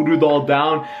the voodoo doll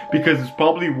down because it's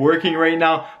probably working right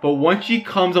now. But once she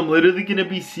comes, I'm literally gonna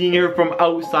be seeing her from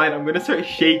outside. I'm gonna start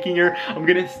shaking her. I'm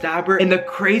gonna stab her. And the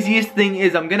craziest thing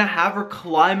is I'm gonna have her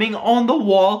climbing on the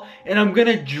wall and I'm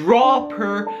gonna drop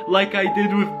her like I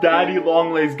did with Daddy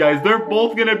Longlegs, guys. They're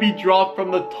both gonna be dropped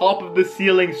from the top of the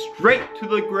ceiling straight to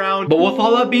the ground. But with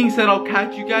all that being said, I'll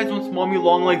catch you guys once Mommy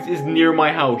Longlegs is near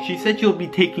my house. She said she'll be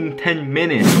taking 10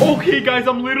 minutes. Okay, guys,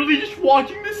 I'm literally just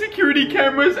watching the security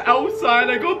cameras outside.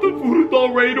 I got the voodoo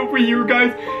doll right over here,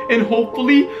 guys, and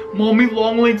hopefully Mommy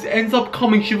Longlegs ends up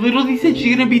coming. She literally said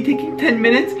she's gonna be taking 10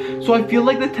 minutes, so I feel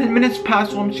like the 10 minutes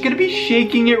passed, so I'm just gonna be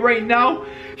shaking it right now.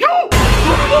 Yo!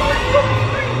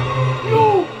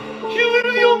 Yo! She's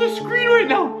literally on the screen right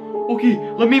now. Okay,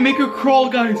 let me make her crawl,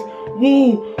 guys.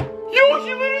 Whoa! Yo,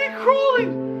 she's literally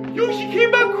crawling! Yo, she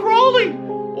came back crawling!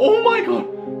 Oh my god!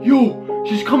 Yo,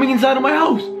 she's coming inside of my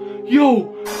house!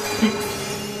 Yo!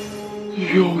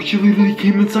 Yo, she literally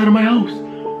came inside of my house.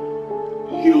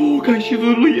 Yo, guys, she's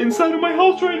literally inside of my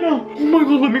house right now. Oh my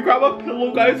god, let me grab a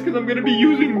pillow, guys, because I'm gonna be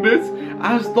using this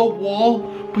as the wall.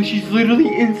 But she's literally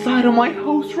inside of my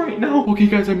house right now. Okay,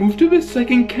 guys, I moved to the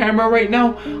second camera right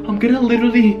now. I'm gonna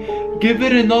literally give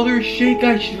it another shake,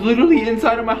 guys. She's literally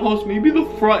inside of my house. Maybe the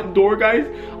front door, guys.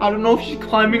 I don't know if she's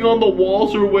climbing on the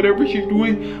walls or whatever she's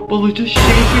doing. But let's just shake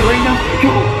it right now.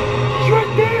 Yo, she's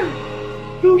right there.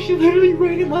 Yo, she's literally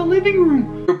right in my living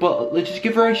room. But let's just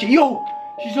give her a shake. Yo,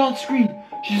 she's on screen.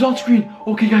 She's on screen.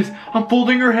 Okay, guys, I'm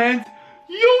folding her hands.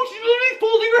 Yo, she's literally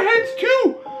folding her hands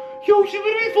too. Yo, she's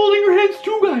literally folding her hands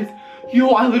too, guys. Yo,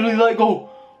 I literally let go.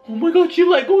 Oh my god, she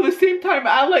let go at the same time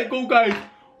I let go, guys.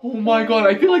 Oh my god,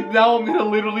 I feel like now I'm gonna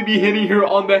literally be hitting her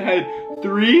on the head.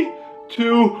 3,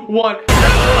 2, 1.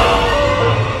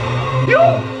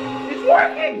 Yo, it's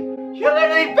working. She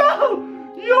literally fell.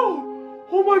 Yo,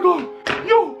 oh my god.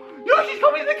 Yo, she's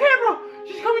coming to the camera.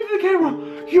 She's coming to the camera.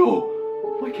 Yo,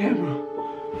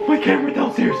 my camera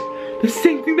downstairs. The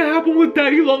same thing that happened with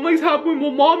Daddy Longlegs happened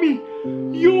with Mommy.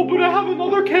 Yo, but I have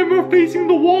another camera facing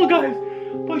the wall, guys.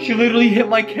 But she literally hit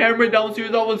my camera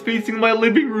downstairs that was facing my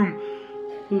living room.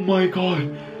 Oh my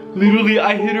god. Literally,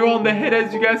 I hit her on the head.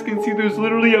 As you guys can see, there's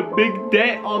literally a big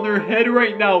dent on her head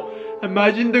right now.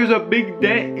 Imagine there's a big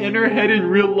dent in her head in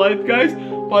real life, guys.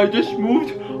 But I just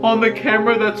moved on the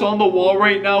camera that's on the wall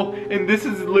right now. And this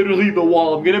is literally the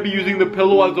wall. I'm going to be using the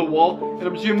pillow as a wall. And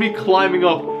I'm just going to be climbing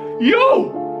up.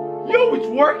 Yo! Yo, it's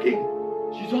working.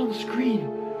 She's on the screen.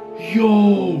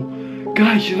 Yo.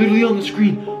 Guys, she's literally on the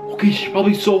screen. Okay, she's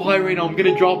probably so high right now. I'm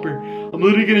going to drop her. I'm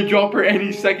literally going to drop her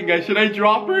any second, guys. Should I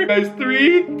drop her? Guys,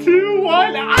 3, 2,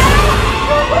 1. Ah!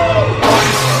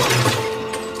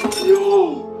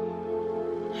 Yo.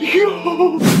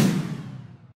 Yo.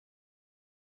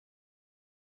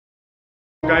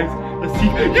 Guys, let's see.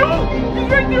 Yo, he's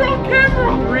right there on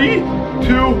camera. 3,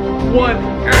 2, 1.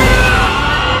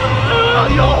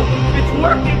 Yo, it's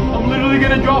working. I'm literally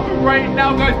gonna drop it right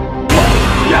now, guys.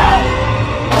 Yo.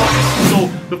 So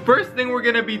the first thing we're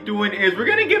gonna be doing is we're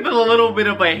gonna give it a little bit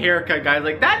of a haircut, guys.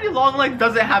 Like Daddy Longlegs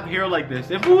doesn't have hair like this.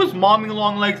 If it was Mommy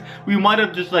Longlegs, we might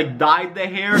have just like dyed the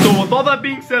hair. So with all that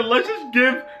being said, let's just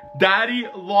give Daddy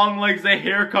Longlegs a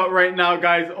haircut right now,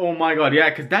 guys. Oh my god, yeah,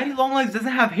 because Daddy Longlegs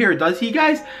doesn't have hair, does he,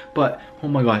 guys? But oh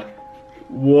my god.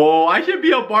 Whoa, I should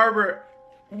be a barber.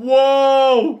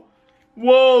 Whoa.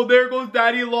 Whoa, there goes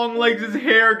Daddy Longlegs'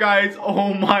 hair, guys.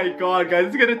 Oh my god, guys.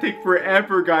 It's gonna take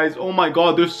forever, guys. Oh my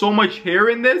god, there's so much hair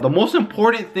in this. The most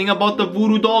important thing about the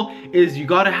voodoo doll is you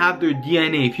gotta have their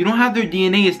DNA. If you don't have their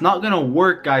DNA, it's not gonna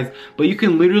work, guys. But you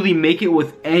can literally make it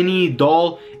with any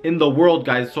doll in the world,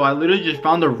 guys. So I literally just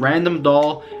found a random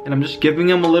doll and I'm just giving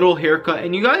him a little haircut.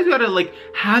 And you guys gotta like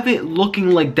have it looking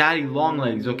like Daddy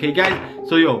Longlegs, okay, guys?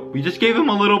 So yo, we just gave him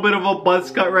a little bit of a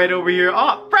buzz cut right over here.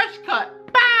 Oh, fresh cut.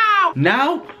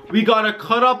 Now we gotta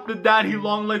cut up the Daddy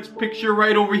Longlegs picture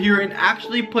right over here and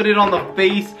actually put it on the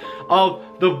face of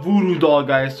the voodoo doll,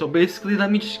 guys. So basically,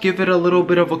 let me just give it a little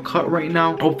bit of a cut right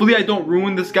now. Hopefully I don't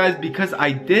ruin this, guys, because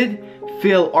I did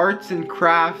fail arts and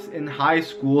crafts in high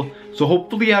school. So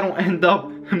hopefully I don't end up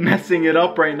messing it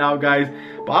up right now, guys.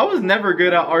 But I was never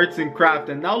good at arts and craft,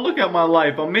 and now look at my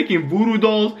life. I'm making voodoo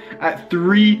dolls at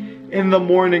 3 in the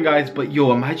morning, guys. But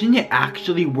yo, imagine it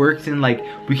actually works and like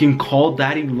we can call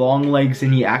Daddy Longlegs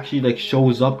and he actually like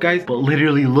shows up, guys. But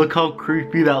literally look how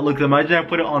creepy that looks. Imagine I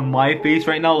put it on my face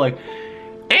right now, like,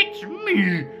 it's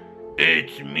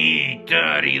me,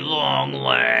 Daddy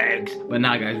Longlegs. But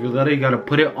nah, guys, we literally gotta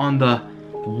put it on the,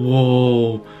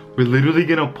 whoa, we're literally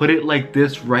gonna put it like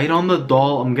this right on the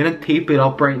doll. I'm gonna tape it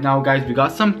up right now, guys. We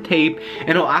got some tape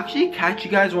and I'll actually catch you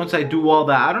guys once I do all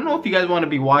that. I don't know if you guys want to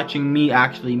be watching me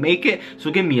actually make it, so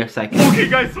give me a second. Okay,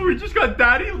 guys, so we just got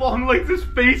Daddy Longlegs'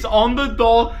 face on the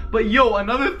doll. But yo,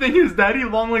 another thing is Daddy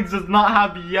Longlegs does not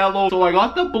have yellow, so I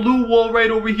got the blue wool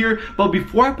right over here. But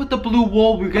before I put the blue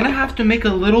wool, we're gonna have to make a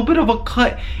little bit of a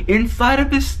cut inside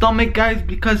of his stomach, guys,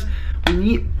 because we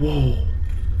need, whoa,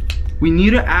 we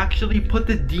need to actually put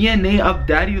the DNA of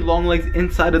Daddy Longlegs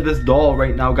inside of this doll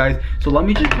right now, guys. So let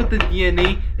me just put the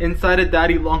DNA inside of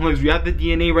Daddy Longlegs. We have the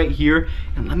DNA right here.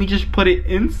 And let me just put it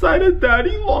inside of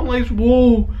Daddy Longlegs.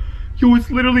 Whoa. Yo, it's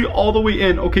literally all the way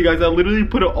in. Okay, guys, I literally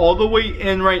put it all the way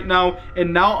in right now.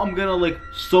 And now I'm gonna like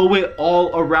sew it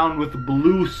all around with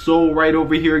blue sew right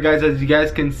over here, guys, as you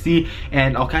guys can see.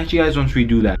 And I'll catch you guys once we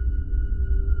do that.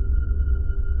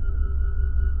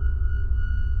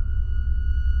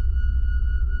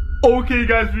 Okay,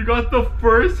 guys, we got the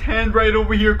first hand right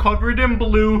over here covered in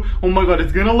blue. Oh my god,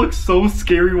 it's gonna look so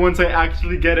scary once I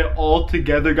actually get it all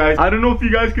together, guys. I don't know if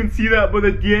you guys can see that, but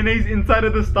the DNA's inside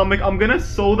of the stomach. I'm gonna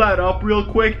sew that up real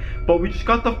quick, but we just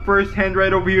got the first hand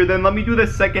right over here. Then let me do the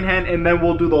second hand and then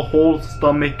we'll do the whole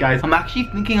stomach, guys. I'm actually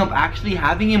thinking of actually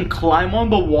having him climb on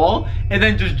the wall and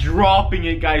then just dropping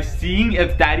it, guys, seeing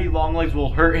if Daddy Longlegs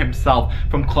will hurt himself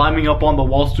from climbing up on the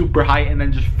wall super high and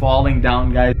then just falling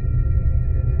down, guys.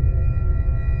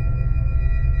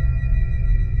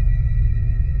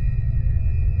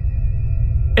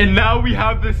 And now we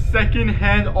have the second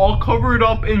hand all covered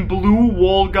up in blue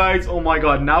wool, guys. Oh my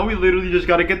god, now we literally just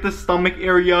gotta get the stomach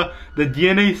area. The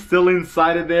DNA is still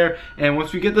inside of there. And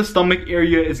once we get the stomach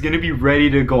area, it's gonna be ready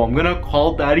to go. I'm gonna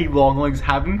call Daddy Longlegs,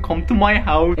 have him come to my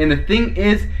house. And the thing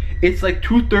is, it's like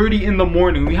 2:30 in the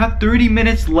morning. We have 30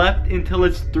 minutes left until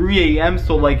it's 3 a.m.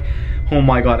 So like, oh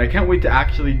my god, I can't wait to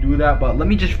actually do that. But let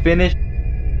me just finish.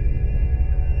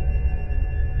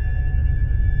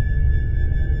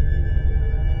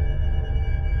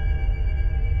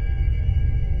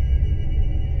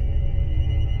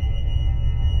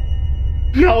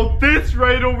 Now this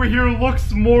right over here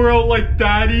looks more like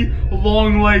Daddy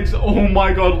Longlegs. Oh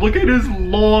my god, look at his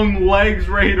long legs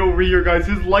right over here, guys.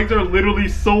 His legs are literally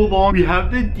so long. We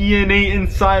have the DNA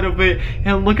inside of it.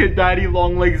 And look at Daddy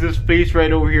Longlegs' face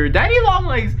right over here. Daddy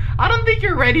Longlegs, I don't think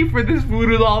you're ready for this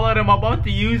voodoo doll that I'm about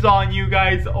to use on you,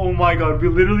 guys. Oh my god, we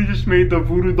literally just made the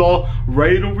voodoo doll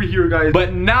right over here, guys.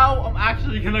 But now I'm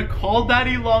actually gonna call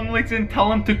Daddy Longlegs and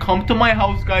tell him to come to my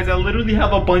house, guys. I literally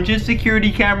have a bunch of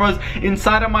security cameras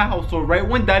inside of my house, so right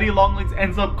when Daddy Longlegs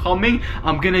ends up coming,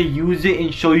 I'm gonna use it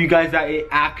and show you guys that it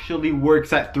actually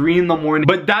works at 3 in the morning.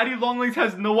 But Daddy Longlegs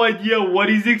has no idea what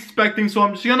he's expecting, so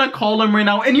I'm just gonna call him right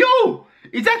now. And yo,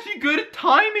 it's actually good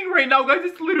timing right now, guys.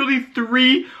 It's literally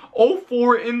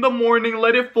 3:04 in the morning.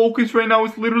 Let it focus right now.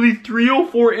 It's literally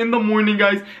 3:04 in the morning,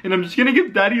 guys. And I'm just gonna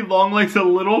give Daddy Longlegs a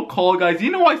little call, guys.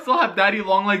 You know I still have Daddy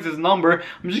Longlegs' number.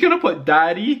 I'm just gonna put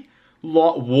Daddy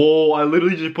Whoa, I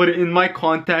literally just put it in my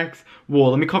contacts. Whoa,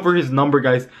 let me cover his number,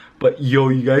 guys. But yo,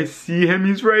 you guys see him?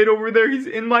 He's right over there. He's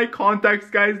in my contacts,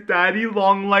 guys. Daddy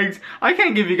Longlegs. I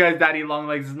can't give you guys Daddy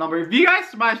Longlegs' number. If you guys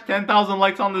smash 10,000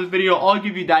 likes on this video, I'll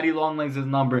give you Daddy Longlegs'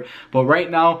 number. But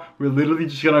right now, we're literally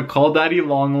just gonna call Daddy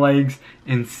Longlegs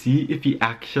and see if he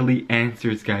actually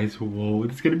answers, guys. Whoa,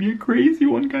 it's gonna be a crazy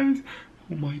one, guys.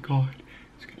 Oh my god,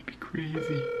 it's gonna be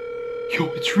crazy. Yo,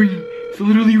 it's ringing. It's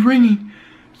literally ringing.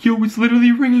 Yo, it's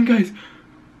literally ringing, guys.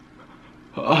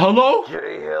 Hello?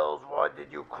 Jay Hills, why did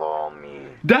you call me?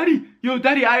 Daddy,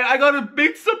 Daddy, I got a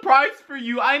big surprise for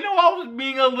you. I know I was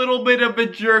being a little bit of a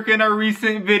jerk in our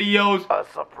recent videos. A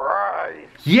surprise?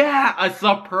 Yeah, a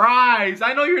surprise.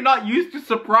 I know you're not used to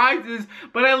surprises,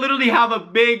 but I literally have a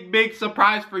big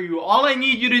surprise for you. All I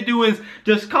need you to do is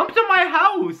just come to my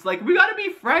house. Like, we gotta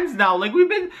be friends now. Like, we've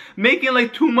been making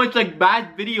like too much like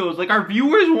bad videos. Like, our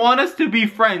viewers want us to be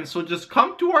friends. So just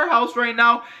come to our house right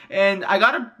now, and I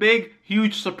got a big,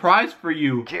 huge surprise for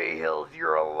you. Jay Hills,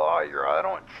 you're a liar. I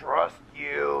don't trust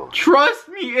you. Trust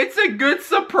me, it's a good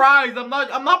surprise. I'm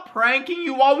not pranking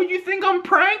you. Why would you think I'm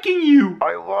pranking you?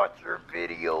 I watch your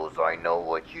videos. I know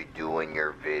what you do in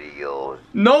your videos.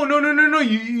 No.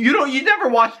 You never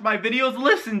watched my videos.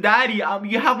 Listen, Daddy,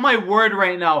 you have my word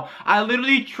right now. I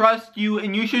literally trust you,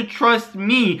 and you should trust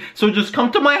me. So just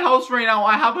come to my house right now.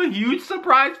 I have a huge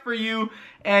surprise for you.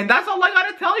 And that's all I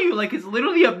gotta tell you. Like, it's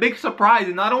literally a big surprise.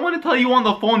 And I don't want to tell you on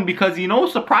the phone because, you know,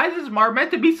 surprises are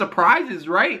meant to be surprises,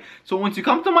 right? So once you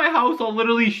come to my house, I'll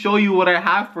literally show you what I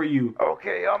have for you.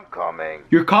 Okay, I'm coming.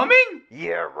 You're coming?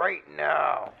 Yeah, right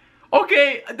now.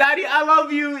 Okay, Daddy, I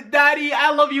love you. Daddy, I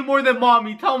love you more than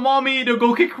Mommy. Tell Mommy to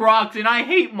go kick rocks. And I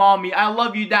hate Mommy. I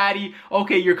love you, Daddy.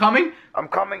 Okay, you're coming? I'm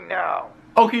coming now.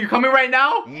 Okay, you're coming right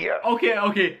now? Yeah. Okay,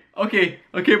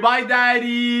 bye,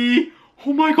 Daddy.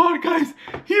 Oh my god, guys,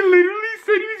 he literally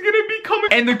said he was gonna be coming.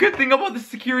 And the good thing about the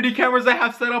security cameras I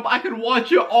have set up, I can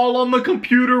watch it all on the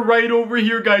computer right over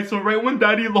here, guys. So right when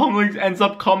Daddy Longlegs ends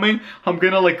up coming, I'm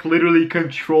gonna like literally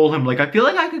control him. Like, I feel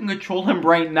like I can control him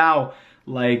right now.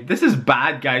 Like, this is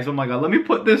bad, guys. Oh my god, let me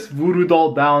put this voodoo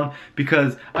doll down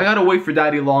because I gotta wait for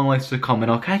Daddy Longlegs to come,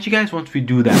 and I'll catch you guys once we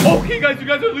do that. Okay, guys, you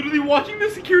guys are literally watching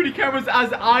the security cameras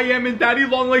as I am, and Daddy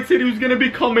Longlegs said he was gonna be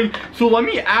coming. So let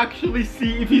me actually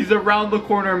see if he's around the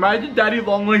corner. Imagine Daddy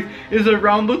Longlegs is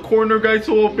around the corner, guys.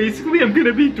 So what basically I'm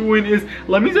gonna be doing is,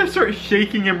 let me just start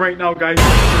shaking him right now, guys. Yo,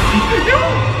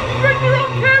 he's right there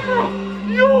on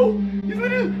camera. Yo, he's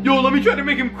literally, yo, let me try to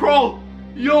make him crawl.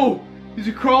 Yo, is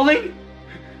he crawling?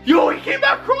 Yo, he came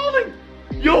back crawling!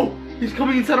 Yo, he's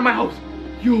coming inside of my house.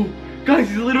 Yo, guys,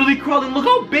 he's literally crawling. Look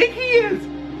how big he is.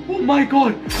 Oh my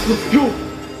god.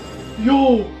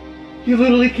 Yo, he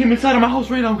literally came inside of my house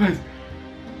right now, guys.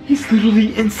 He's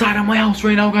literally inside of my house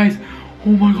right now, guys. Oh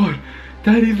my god.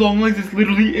 Daddy Longlegs is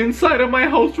literally inside of my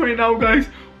house right now, guys.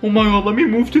 Oh my god, let me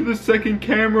move to the second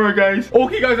camera, guys.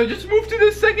 Okay, guys, I just moved to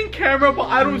the second camera, but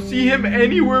I don't see him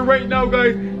anywhere right now,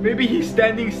 guys. Maybe he's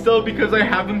standing still because I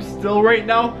have him still right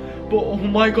now. But oh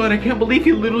my god, I can't believe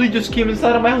he literally just came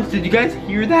inside of my house. Did you guys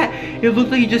hear that? It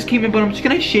looked like he just came in, but I'm just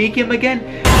gonna shake him again.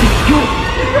 Yo,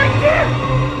 he's right there!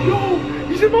 Yo,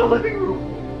 he's in my living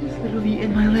room. He's literally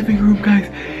in my living room,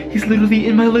 guys. He's literally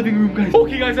in my living room, guys.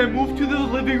 Okay, guys, I moved to the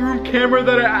living room camera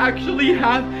that I actually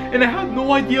have, and I have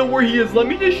no idea where he is. Let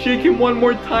me just shake him one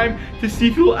more time to see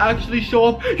if he'll actually show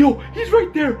up. Yo, he's right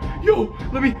there. Yo,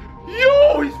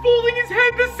 yo, he's folding his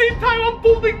hand the same time I'm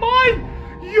folding mine.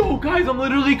 Yo, guys, I'm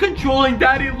literally controlling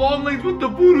Daddy Longlegs with the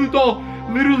voodoo doll.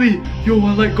 Literally. Yo,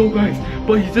 I let go, guys.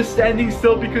 But he's just standing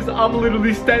still because I'm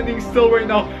literally standing still right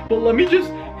now. But let me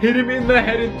just hit him in the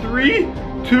head in 3,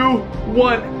 2,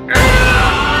 1.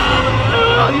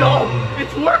 Yo,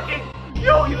 it's working.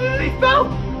 Yo, he literally fell.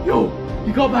 Yo,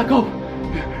 he got back up.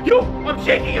 Yo, I'm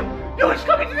shaking him. Yo, he's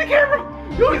coming to the camera.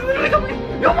 Yo, he's literally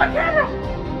coming. Yo, my camera.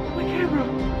 My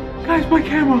camera. Guys, my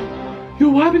camera. Yo,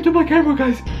 what happened to my camera,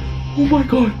 guys? Oh my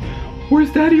god.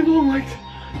 Where's Daddy Longlegs?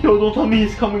 Yo, don't tell me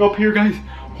he's coming up here, guys.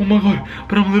 Oh my god.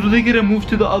 But I'm literally gonna move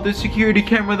to the other security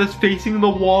camera that's facing the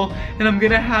wall, and I'm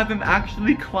gonna have him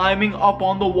actually climbing up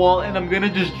on the wall, and I'm gonna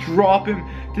just drop him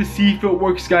to see if it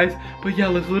works, guys. But yeah,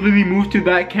 let's literally move to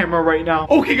that camera right now.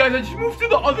 Okay, guys, I just moved to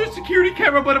the other security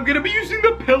camera, but I'm gonna be using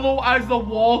the pillow as the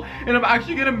wall, and I'm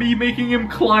actually gonna be making him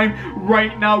climb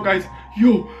right now, guys.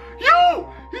 Yo,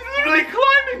 he's literally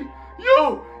climbing.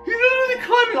 Yo, he's literally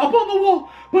climbing up on the wall.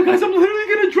 But guys, I'm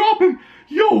literally gonna drop him.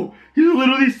 Yo, he's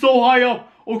literally so high up.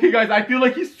 Okay, guys, I feel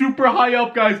like he's super high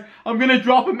up, guys. I'm gonna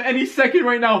drop him any second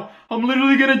right now. I'm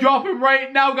literally gonna drop him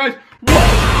right now, guys.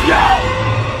 Whoa! Yo!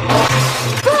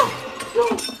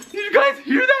 Yo! Did you guys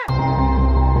hear that?